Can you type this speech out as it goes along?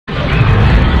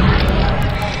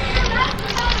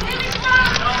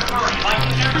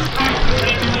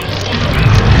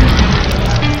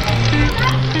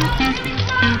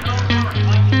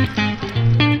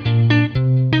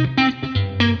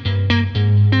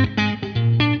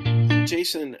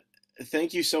Jason,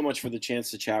 thank you so much for the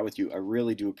chance to chat with you. I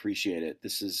really do appreciate it.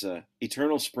 This is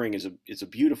Eternal Spring is a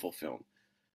beautiful film.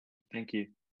 Thank you.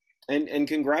 And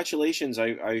congratulations.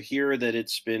 I hear that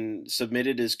it's been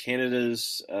submitted as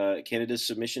Canada's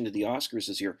submission to the Oscars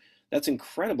this year. That's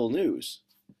incredible news.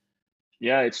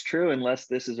 Yeah, it's true, unless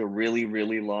this is a really,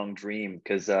 really long dream.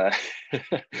 Because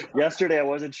yesterday I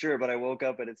wasn't sure, but I woke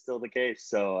up and it's still the case.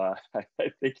 So I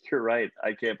think you're right.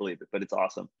 I can't believe it, but it's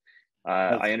awesome.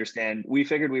 I understand. We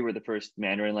figured we were the first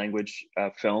Mandarin language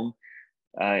film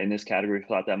in this category. We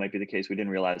thought that might be the case. We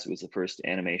didn't realize it was the first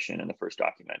animation and the first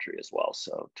documentary as well.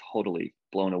 So totally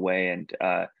blown away.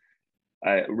 And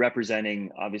representing,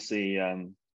 obviously,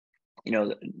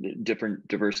 the different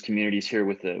diverse communities here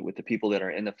with the people that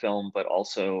are in the film, but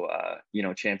also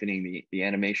championing the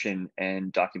animation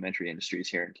and documentary industries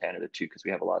here in Canada too, because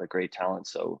we have a lot of great talent.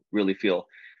 So really feel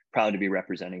proud to be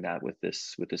representing that with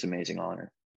this amazing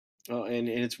honor. Oh, and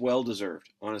it's well deserved.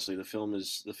 Honestly, the film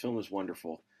is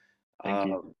wonderful. Thank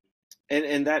you.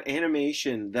 And that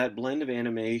animation, that blend of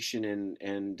animation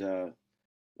and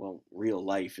well, real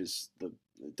life is the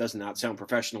it does not sound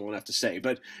professional enough to say,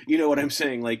 but you know what I'm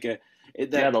saying. Like Yeah,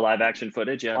 that the live action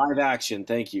footage. Yeah. live action.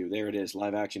 Thank you. There it is.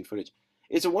 Live action footage.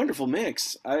 It's a wonderful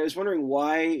mix. I was wondering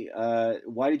why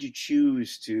did you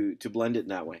choose to blend it in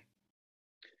that way?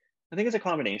 I think it's a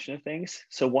combination of things.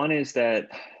 So one is that,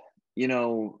 you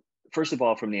know, first of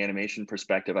all, from the animation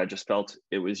perspective, I just felt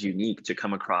it was unique to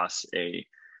come across a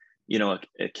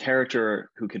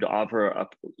character who could offer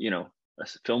up, a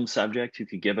film subject who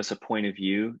could give us a point of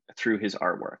view through his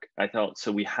artwork. I felt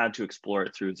so we had to explore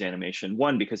it through his animation.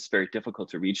 One, because it's very difficult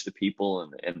to reach the people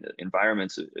and the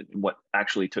environments and what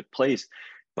actually took place,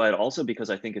 but also because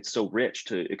I think it's so rich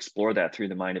to explore that through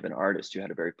the mind of an artist who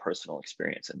had a very personal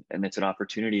experience. And it's an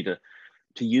opportunity to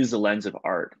use the lens of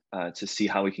art to see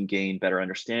how we can gain better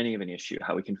understanding of an issue,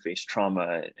 how we can face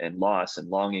trauma and loss and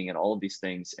longing and all of these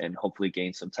things, and hopefully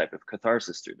gain some type of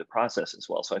catharsis through the process as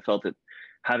well. So I felt that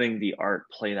having the art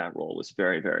play that role was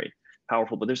very, very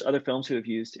powerful. But there's other films who have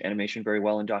used animation very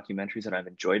well in documentaries, and I've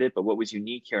enjoyed it. But what was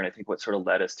unique here, and I think what sort of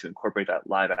led us to incorporate that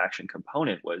live action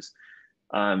component was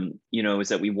is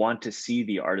that we want to see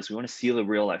the artist. We want to see the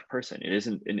real life person. It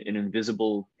isn't an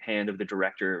invisible hand of the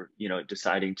director,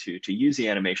 deciding to use the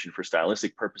animation for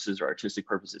stylistic purposes or artistic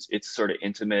purposes. It's sort of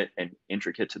intimate and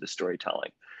intricate to the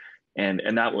storytelling.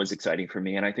 And that was exciting for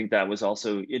me. And I think that was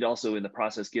also, it also in the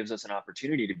process gives us an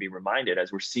opportunity to be reminded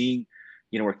as we're seeing,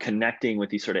 we're connecting with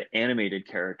these sort of animated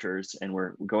characters and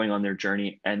we're going on their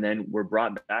journey. And then we're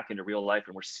brought back into real life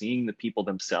and we're seeing the people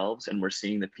themselves and we're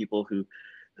seeing the people who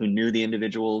knew the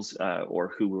individuals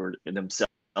or who were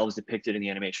themselves depicted in the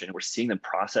animation. And we're seeing them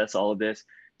process all of this.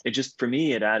 It just, for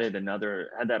me, it had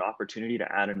that opportunity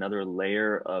to add another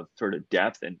layer of sort of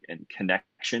depth and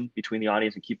connection between the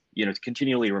audience and keep, to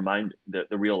continually remind the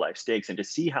real life stakes and to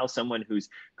see how someone who's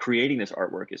creating this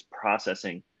artwork is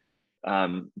processing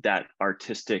that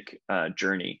artistic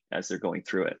journey as they're going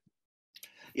through it.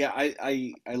 Yeah,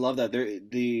 I love that.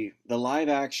 The live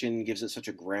action gives it such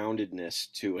a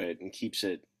groundedness to it and keeps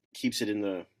it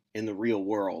in the real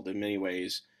world in many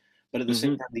ways. But at the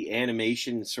same Mm-hmm. time, the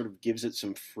animation sort of gives it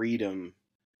some freedom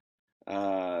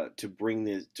to bring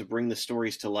the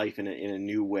stories to life in a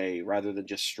new way rather than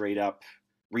just straight up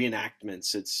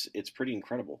reenactments. It's pretty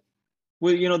incredible.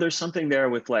 Well, there's something there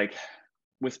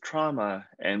with trauma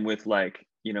and with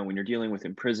when you're dealing with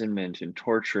imprisonment and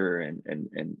torture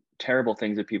and terrible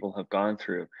things that people have gone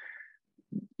through,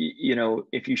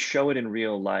 if you show it in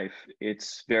real life,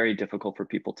 it's very difficult for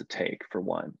people to take, for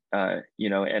one.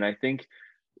 And I think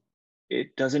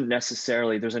it doesn't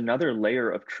necessarily, there's another layer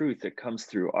of truth that comes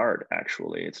through art.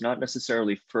 Actually, it's not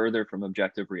necessarily further from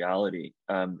objective reality,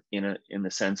 in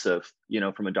the sense of,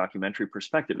 from a documentary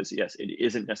perspective, is yes, it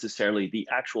isn't necessarily the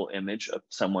actual image of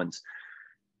someone's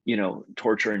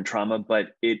torture and trauma,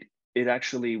 but it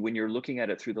actually, when you're looking at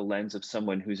it through the lens of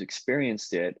someone who's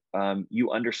experienced it,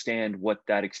 you understand what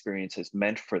that experience has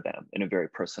meant for them in a very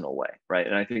personal way, right?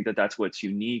 And I think that that's what's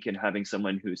unique in having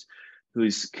someone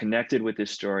who's connected with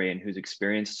this story and who's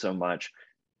experienced so much,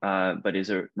 but is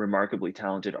a remarkably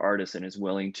talented artist and is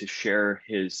willing to share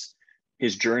his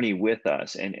journey with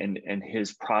us and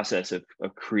his process of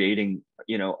creating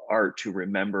art to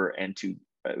remember and to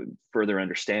further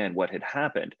understand what had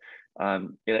happened.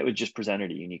 It would just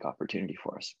presented a unique opportunity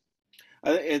for us.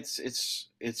 It's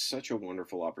such a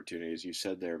wonderful opportunity, as you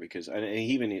said there, because and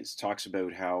he even it talks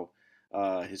about how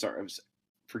his art.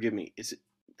 Forgive me, is it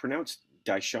pronounced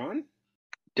Daishan?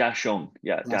 Daxiong,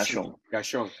 yeah, Daxiong.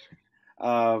 Daxiong.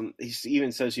 Daxiong. He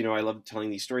even says, I love telling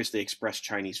these stories. They express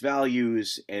Chinese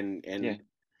values, and Yeah,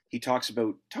 he talks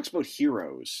about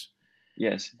heroes.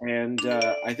 Yes. And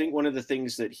I think one of the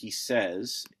things that he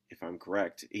says, if I'm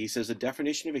correct, he says the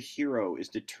definition of a hero is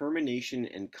determination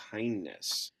and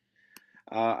kindness.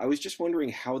 I was just wondering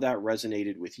how that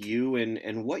resonated with you,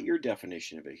 and what your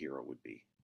definition of a hero would be.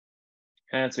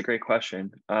 Yeah, that's a great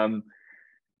question.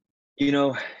 You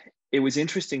know, it was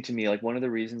interesting to me. Like one of the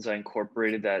reasons I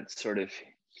incorporated that sort of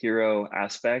hero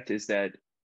aspect is that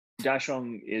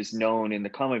Daxiong is known in the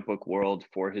comic book world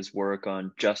for his work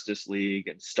on Justice League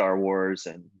and Star Wars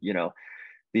and,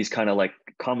 these kind of like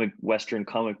Western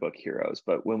comic book heroes.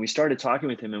 But when we started talking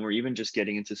with him and we're even just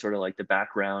getting into sort of like the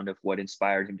background of what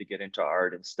inspired him to get into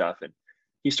art and stuff, and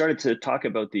he started to talk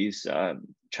about these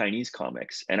Chinese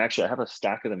comics. And actually, I have a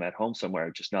stack of them at home somewhere,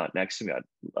 just not next to me.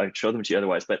 I'd show them to you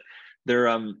otherwise, but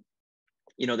they're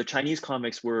the Chinese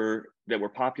comics that were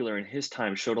popular in his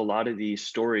time showed a lot of these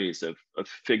stories of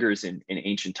figures in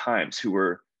ancient times who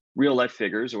were real life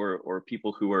figures or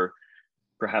people who were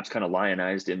perhaps kind of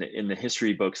lionized in the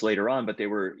history books later on, but they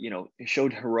were,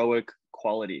 showed heroic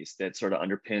qualities that sort of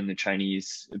underpin the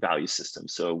Chinese value system.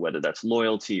 So whether that's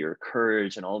loyalty or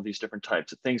courage and all of these different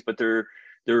types of things, but there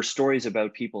are stories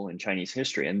about people in Chinese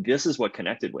history, and this is what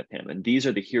connected with him. And these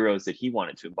are the heroes that he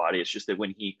wanted to embody. It's just that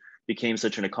when he became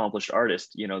such an accomplished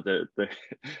artist, the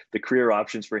the career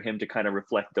options for him to kind of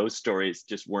reflect those stories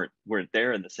just weren't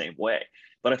there in the same way.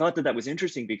 But I thought that was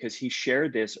interesting because he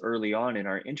shared this early on in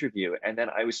our interview, and then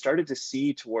I was started to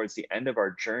see towards the end of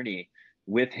our journey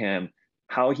with him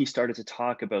how he started to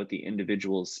talk about the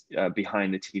individuals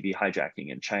behind the TV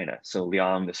hijacking in China. So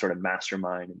Liang, the sort of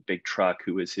mastermind and big truck,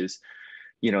 who was his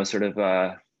sort of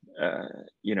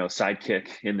sidekick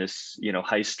in this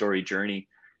heist story journey.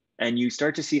 And you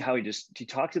start to see how he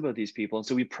talks about these people. And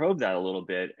so we probe that a little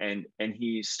bit, and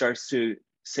he starts to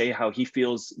say how he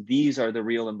feels these are the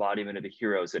real embodiment of the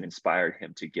heroes that inspired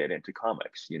him to get into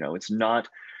comics. It's not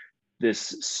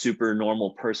this super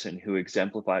normal person who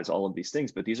exemplifies all of these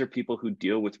things, but these are people who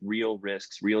deal with real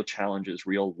risks, real challenges,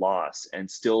 real loss, and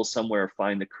still somewhere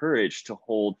find the courage to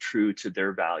hold true to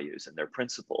their values and their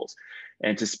principles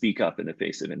and to speak up in the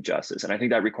face of injustice. And I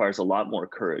think that requires a lot more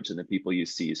courage than the people you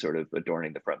see sort of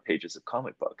adorning the front pages of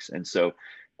comic books. And so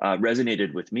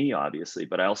resonated with me, obviously,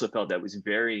 but I also felt that was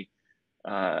very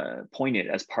poignant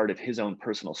as part of his own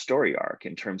personal story arc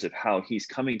in terms of how he's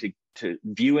coming to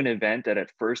view an event that at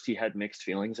first he had mixed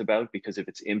feelings about because of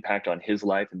its impact on his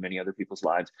life and many other people's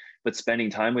lives, but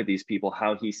spending time with these people,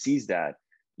 how he sees that,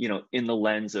 in the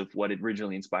lens of what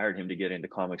originally inspired him to get into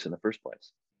comics in the first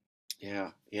place. Yeah,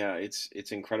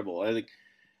 it's incredible. I think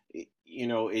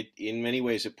it in many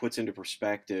ways it puts into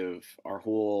perspective our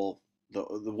whole the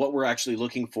what we're actually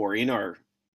looking for in our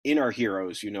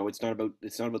heroes. It's not about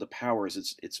the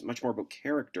powers. It's much more about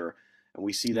character, and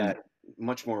we see Mm. that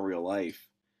much more in real life.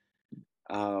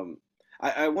 Um,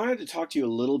 I wanted to talk to you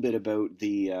a little bit about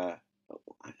the.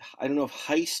 I don't know if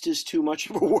heist is too much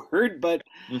of a word, but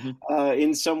Mm-hmm.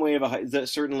 in some way of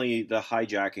certainly the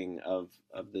hijacking of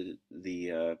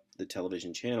the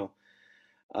television channel.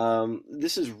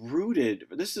 This is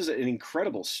an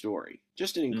incredible story,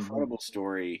 just an Mm-hmm. incredible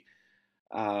story.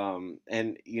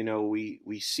 And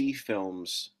we see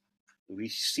films, we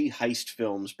see heist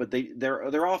films, but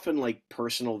they're often like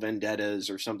personal vendettas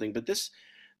or something. But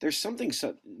there's something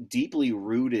so deeply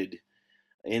rooted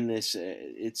in this.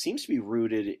 It seems to be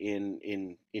rooted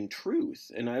in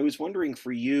truth. And I was wondering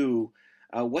for you,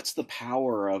 what's the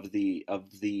power of the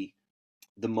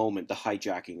moment, the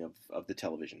hijacking of the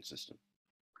television system?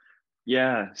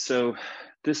 Yeah. So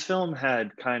this film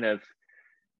had kind of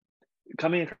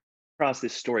coming across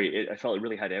this story, I felt it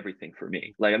really had everything for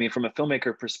me. Like, I mean, from a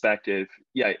filmmaker perspective,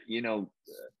 yeah,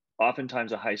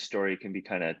 oftentimes a heist story can be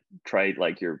kind of trite,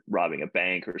 like you're robbing a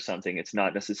bank or something. It's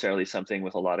not necessarily something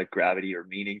with a lot of gravity or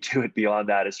meaning to it beyond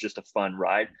that. It's just a fun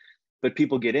ride. But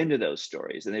people get into those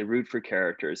stories and they root for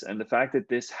characters. And the fact that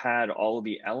this had all of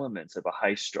the elements of a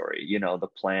heist story, the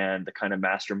plan, the kind of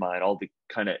mastermind, all the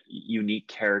kind of unique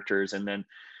characters, and then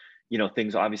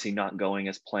things obviously not going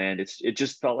as planned. It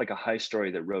just felt like a heist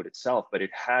story that wrote itself, but it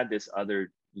had this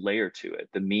other layer to it,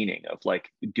 the meaning of like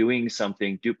doing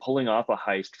something, pulling off a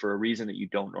heist for a reason that you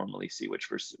don't normally see, which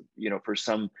for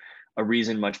some a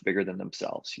reason much bigger than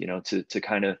themselves, to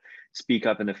kind of speak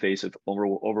up in the face of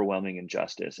overwhelming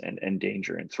injustice and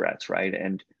danger and threats, right?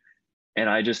 And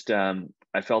I just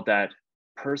I felt that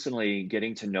personally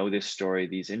getting to know this story,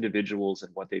 these individuals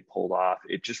and what they pulled off,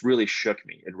 it just really shook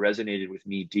me. It resonated with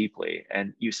me deeply.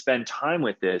 And you spend time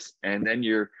with this, and then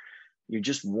you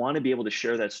just want to be able to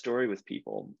share that story with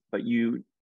people, but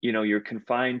you're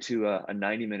confined to a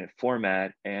 90-minute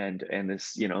format and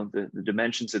this the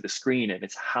dimensions of the screen, and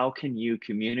it's how can you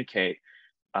communicate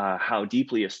how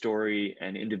deeply a story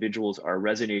and individuals are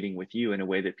resonating with you in a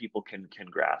way that people can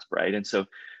grasp, right? And so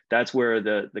that's where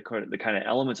the kind of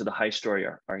elements of the heist story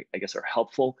are I guess are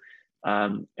helpful,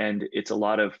 and it's a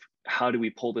lot of how do we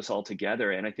pull this all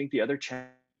together. And I think the other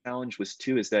challenge was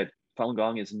too is that Falun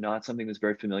Gong is not something that's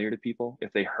very familiar to people.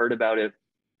 If they heard about it,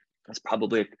 that's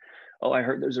probably, oh, I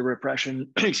heard there's a repression,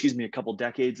 excuse me, a couple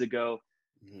decades ago.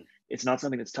 Mhm. It's not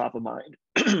something that's top of mind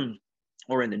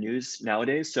or in the news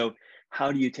nowadays. So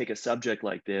how do you take a subject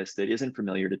like this that isn't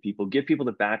familiar to people, give people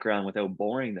the background without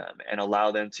boring them, and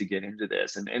allow them to get into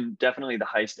this? And definitely the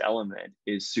heist element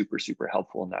is super, super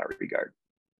helpful in that regard.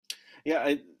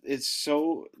 Yeah, it's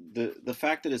so the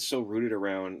fact that it's so rooted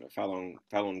around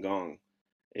Falun Gong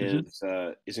Hmm.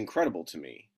 is incredible to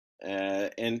me.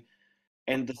 And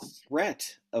the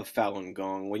threat of Falun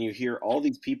Gong, when you hear all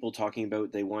these people talking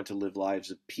about they want to live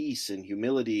lives of peace and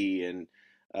humility, and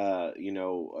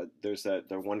there's that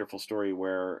wonderful story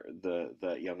where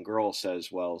the young girl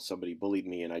says, "Well, somebody bullied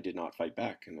me and I did not fight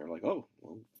back," and they're like, "Oh,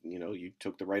 well, you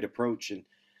took the right approach." And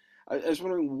I was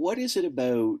wondering, what is it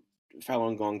about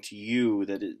Falun Gong to you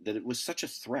that it was such a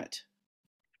threat?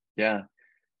 Yeah.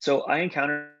 So I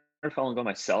encountered Falun Gong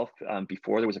myself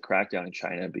before there was a crackdown in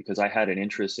China because I had an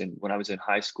interest in when I was in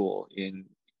high school in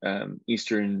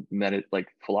Eastern like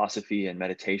philosophy and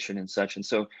meditation and such. And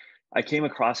so I came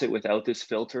across it without this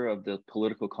filter of the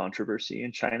political controversy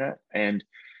in China. And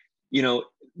you know,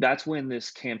 that's when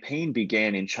this campaign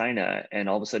began in China, and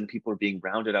all of a sudden people are being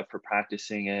rounded up for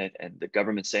practicing it, and the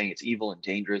government saying it's evil and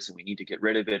dangerous and we need to get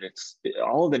rid of it.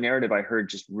 All of the narrative I heard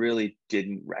just really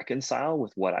didn't reconcile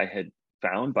with what I had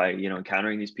found by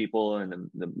encountering these people and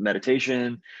the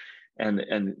meditation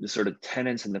and the sort of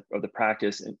tenets and of the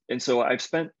practice. And so I've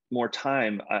spent more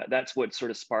time. That's what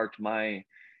sort of sparked my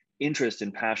interest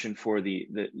and passion for the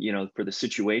for the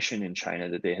situation in China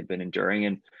that they had been enduring.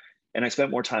 And I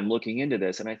spent more time looking into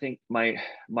this. And I think my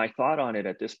thought on it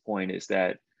at this point is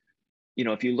that,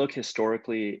 if you look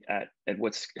historically at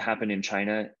what's happened in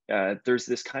China, there's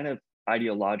this kind of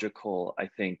ideological, I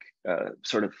think,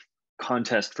 sort of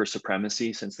contest for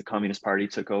supremacy since the Communist Party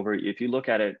took over. If you look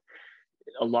at it,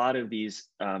 a lot of these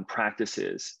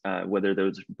practices, whether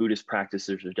those Buddhist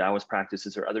practices or Taoist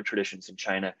practices or other traditions in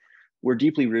China, were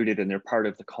deeply rooted and they're part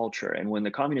of the culture. And when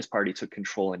the Communist Party took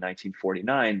control in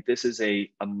 1949, this is a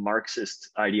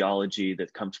Marxist ideology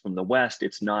that comes from the West.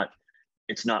 It's not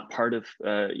part of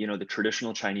the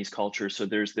traditional Chinese culture. So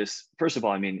there's this. First of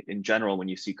all, I mean, in general, when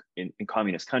you see in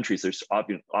communist countries, there's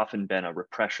often been a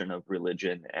repression of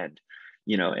religion and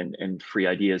and free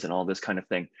ideas and all this kind of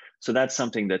thing. So that's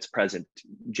something that's present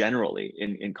generally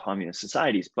in communist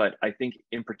societies. But I think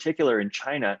in particular in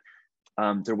China,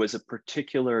 there was a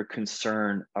particular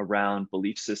concern around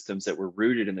belief systems that were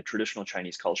rooted in the traditional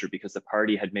Chinese culture because the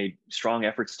party had made strong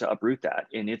efforts to uproot that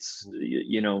in its,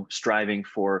 striving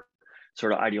for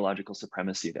sort of ideological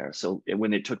supremacy there. So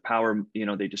when they took power,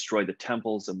 they destroyed the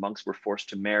temples, the monks were forced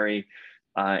to marry.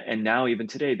 And now even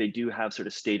today, they do have sort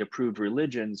of state approved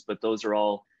religions, but those are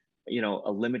all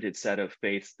a limited set of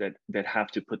faiths that have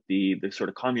to put the sort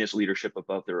of communist leadership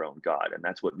above their own god, and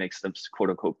that's what makes them quote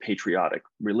unquote patriotic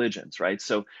religions, right?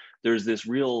 So there's this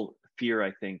real fear,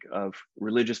 I think, of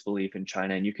religious belief in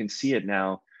China, and you can see it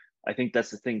now. I think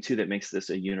that's the thing too that makes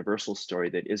this a universal story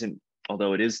that isn't,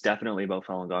 although it is definitely about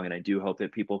Falun Gong, and I do hope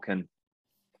that people can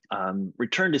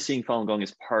return to seeing Falun Gong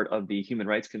as part of the human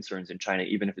rights concerns in China,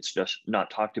 even if it's just not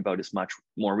talked about as much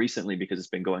more recently because it's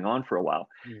been going on for a while.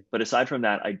 Mm. But aside from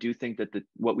that, I do think that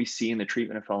what we see in the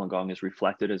treatment of Falun Gong is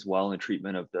reflected as well in the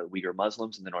treatment of the Uyghur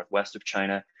Muslims in the northwest of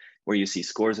China, where you see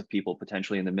scores of people,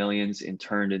 potentially in the millions,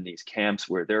 interned in these camps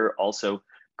where they're also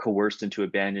coerced into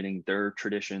abandoning their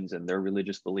traditions and their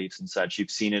religious beliefs and such.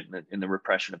 You've seen it in the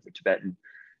repression of the Tibetan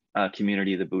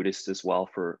community, the Buddhists as well,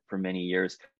 for many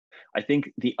years. I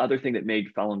think the other thing that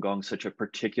made Falun Gong such a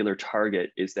particular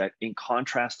target is that, in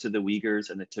contrast to the Uyghurs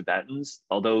and the Tibetans,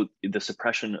 although the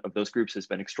suppression of those groups has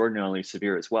been extraordinarily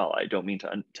severe as well, I don't mean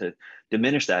to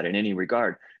diminish that in any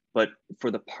regard, but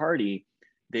for the party,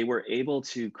 they were able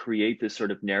to create this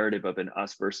sort of narrative of an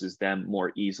us versus them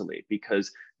more easily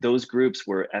because those groups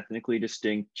were ethnically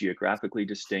distinct, geographically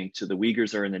distinct. So the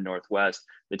Uyghurs are in the Northwest,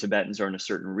 the Tibetans are in a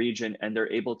certain region, and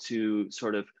they're able to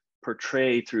sort of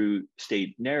portray through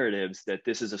state narratives that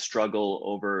this is a struggle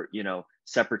over,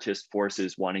 separatist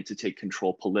forces wanting to take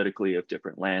control politically of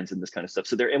different lands and this kind of stuff.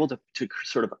 So they're able to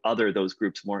sort of other those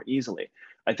groups more easily.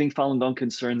 I think Falun Gong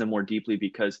concerned them more deeply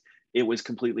because it was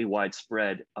completely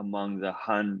widespread among the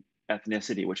Han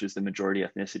ethnicity, which is the majority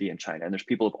ethnicity in China. And there's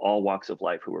people of all walks of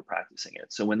life who were practicing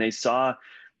it. So when they saw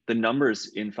the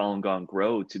numbers in Falun Gong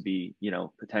grow to be,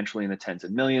 potentially in the tens of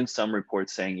millions, some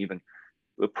reports saying even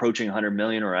approaching 100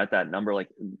 million or at that number, like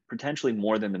potentially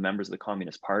more than the members of the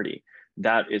Communist Party.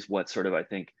 That is what sort of, I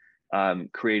think,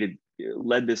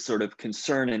 led this sort of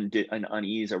concern and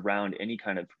unease around any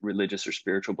kind of religious or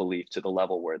spiritual belief to the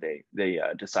level where they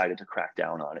decided to crack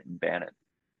down on it and ban it.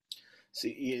 See,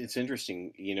 it's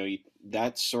interesting.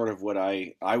 That's sort of what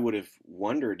I would have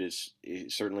wondered is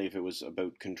certainly if it was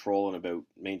about control and about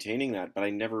maintaining that, but I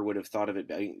never would have thought of it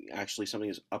being actually something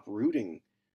as uprooting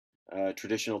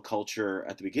traditional culture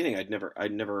at the beginning.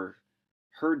 I'd never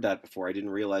heard that before. I didn't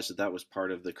realize that was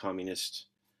part of the communist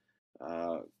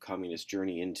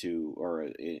journey into or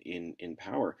in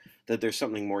power. That there's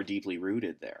something more deeply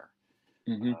rooted there.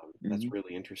 Mm-hmm. That's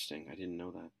really interesting. I didn't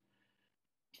know that.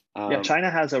 Yeah, China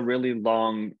has a really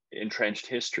long entrenched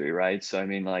history, right? So I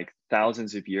mean, like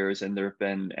thousands of years, and there have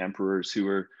been emperors who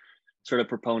were sort of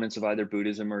proponents of either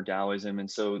Buddhism or Taoism,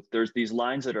 and so there's these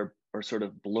lines that are sort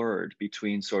of blurred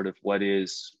between sort of what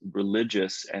is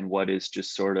religious and what is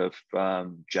just sort of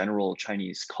general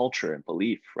Chinese culture and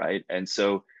belief, right? And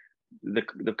so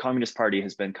the Communist Party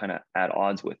has been kind of at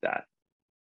odds with that.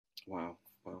 Wow.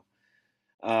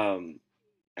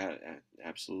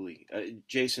 Absolutely.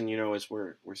 Jason, as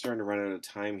we're starting to run out of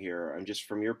time here, I'm just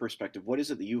from your perspective, what is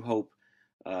it that you hope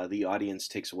the audience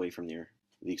takes away from the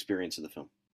experience of the film?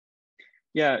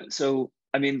 Yeah, so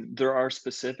I mean, there are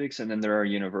specifics and then there are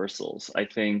universals. I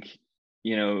think,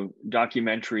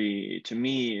 documentary to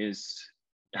me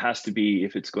has to be,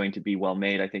 if it's going to be well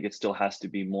made, I think it still has to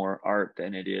be more art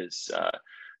than it is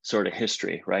sort of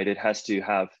history, right? It has to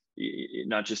have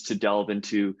not just to delve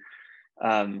into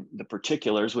the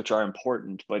particulars, which are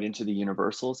important, but into the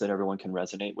universals that everyone can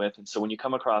resonate with. And so when you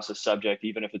come across a subject,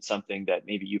 even if it's something that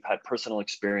maybe you've had personal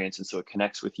experience and so it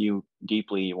connects with you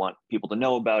deeply, you want people to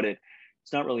know about it,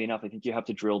 it's not really enough. I think you have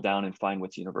to drill down and find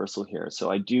what's universal here.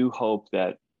 So I do hope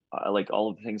that, like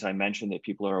all of the things I mentioned, that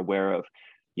people are aware of,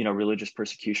 religious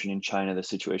persecution in China, the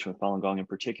situation with Falun Gong in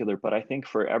particular. But I think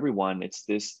for everyone, it's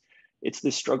this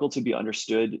struggle to be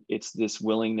understood. It's this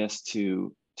willingness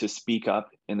to speak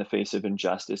up in the face of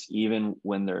injustice, even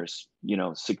when there's,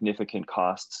 significant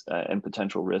costs and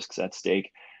potential risks at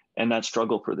stake. And that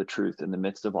struggle for the truth in the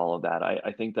midst of all of that.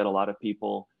 I think that a lot of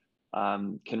people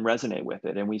can resonate with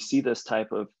it. And we see this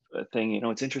type of thing,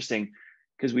 it's interesting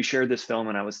because we shared this film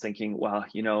and I was thinking, wow,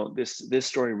 this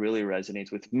story really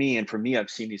resonates with me. And for me, I've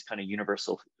seen these kind of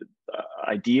universal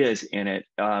ideas in it.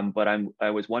 But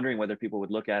I was wondering whether people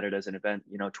would look at it as an event,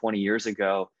 20 years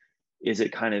ago. Is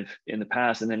it kind of in the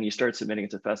past? And then you start submitting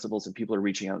it to festivals and people are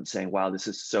reaching out and saying, wow, this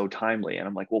is so timely. And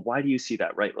I'm like, well, why do you see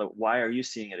that, right? Like, why are you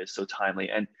seeing it as so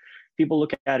timely? And people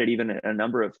look at it, even a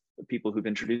number of people who've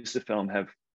introduced the film have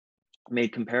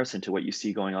made comparison to what you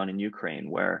see going on in Ukraine,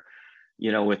 where,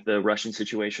 with the Russian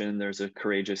situation, there's a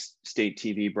courageous state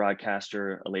TV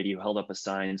broadcaster, a lady who held up a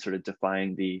sign sort of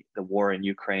defying the war in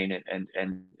Ukraine and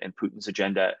Putin's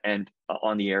agenda, and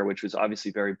on the air, which was obviously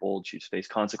very bold. She's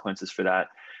faced consequences for that.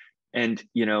 And,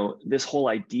 this whole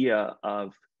idea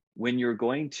of when you're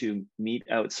going to mete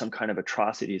out some kind of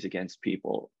atrocities against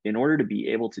people, in order to be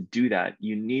able to do that,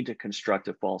 you need to construct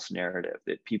a false narrative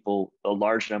that a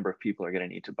large number of people are going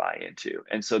to need to buy into.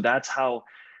 And so that's how,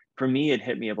 for me, it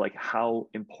hit me of like how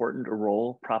important a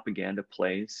role propaganda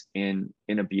plays in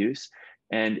abuse.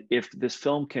 And if this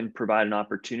film can provide an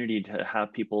opportunity to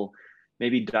have people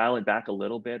maybe dial it back a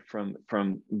little bit from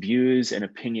views and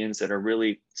opinions that are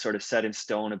really sort of set in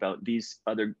stone about these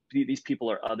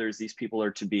people are others, these people are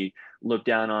to be looked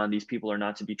down on, these people are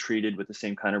not to be treated with the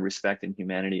same kind of respect and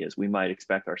humanity as we might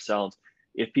expect ourselves.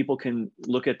 If people can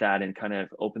look at that and kind of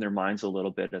open their minds a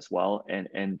little bit as well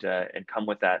and come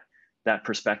with that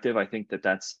perspective, I think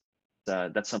that's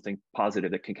something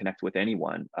positive that can connect with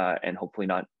anyone and hopefully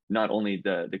not only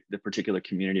the particular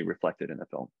community reflected in the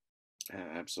film.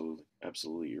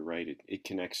 Absolutely. You're right. It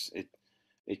connects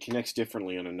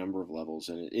differently on a number of levels,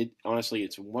 and it honestly,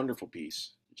 it's a wonderful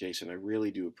piece, Jason. I really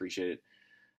do appreciate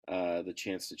it, the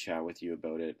chance to chat with you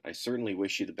about it. I certainly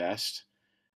wish you the best.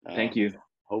 Thank you.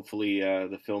 Hopefully,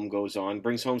 the film goes on,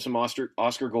 brings home some Oscar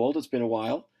gold. It's been a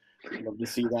while. I'd love to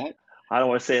see that. I don't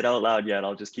want to say it out loud yet.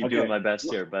 I'll just keep doing my best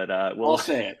here, but I'll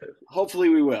say it. Hopefully,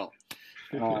 we will.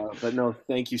 But no,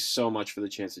 thank you so much for the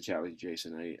chance to chat with you,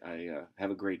 Jason. I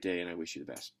have a great day, and I wish you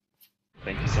the best.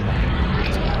 Thank you so much.